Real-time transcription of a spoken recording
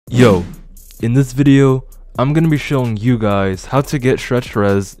Yo, in this video, I'm gonna be showing you guys how to get stretched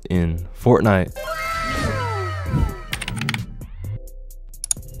res in Fortnite.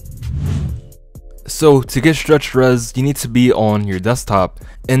 So to get stretched res, you need to be on your desktop.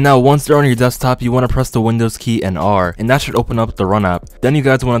 And now once you're on your desktop, you want to press the Windows key and R, and that should open up the Run app. Then you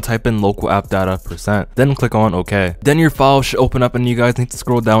guys want to type in local app data %, then click on OK. Then your file should open up and you guys need to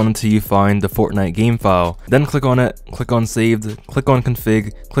scroll down until you find the Fortnite game file. Then click on it, click on saved, click on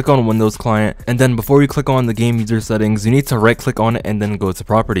config, click on Windows client, and then before you click on the game user settings, you need to right click on it and then go to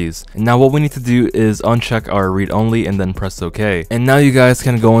properties. And now what we need to do is uncheck our read only and then press OK. And now you guys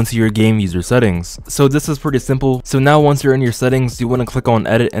can go into your game user settings. So this is pretty simple. So now once you're in your settings, you want to click on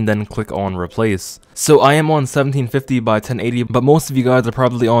edit and then click on replace. So I am on 1750 by 1080, but most of you guys are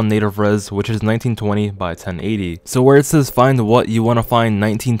probably on native res, which is 1920 by 1080. So where it says find what, you want to find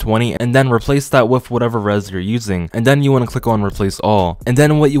 1920 and then replace that with whatever res you're using. And then you want to click on replace all. And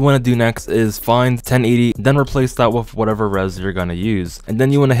then what you want to do next is find 1080, then replace that with whatever res you're going to use. And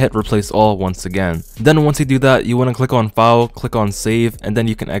then you want to hit replace all once again. Then once you do that, you want to click on file, click on save, and then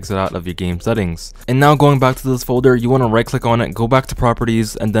you can exit out of your game settings. And now going back to this folder, you want to right click on it, go back to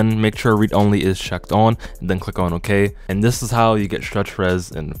properties, and then make sure read only is checked on, and then click on OK. And this is how you get stretch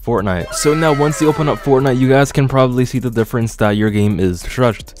res in Fortnite. So now once you open up Fortnite, you guys can probably see the difference that your game is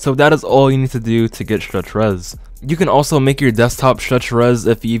stretched. So that is all you need to do to get stretch res. You can also make your desktop stretch res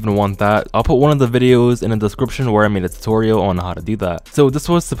if you even want that. I'll put one of the videos in the description where I made a tutorial on how to do that. So this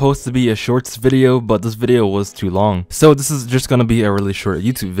was supposed to be a shorts video, but this video was too long. So this is just gonna be a really short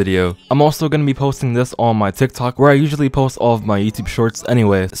YouTube video. I'm also gonna be posting this on my TikTok where I usually post all of my YouTube shorts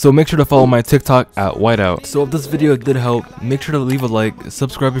anyway. So make sure to follow my TikTok at Witeout. So if this video did help, make sure to leave a like,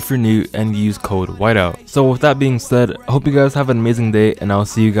 subscribe if you're new, and use code Witeout. So with that being said, I hope you guys have an amazing day and I'll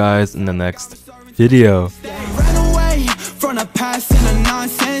see you guys in the next video. From the past and the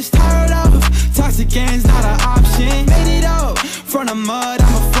nonsense, tired of toxic games, not an option. Made it up from the mud.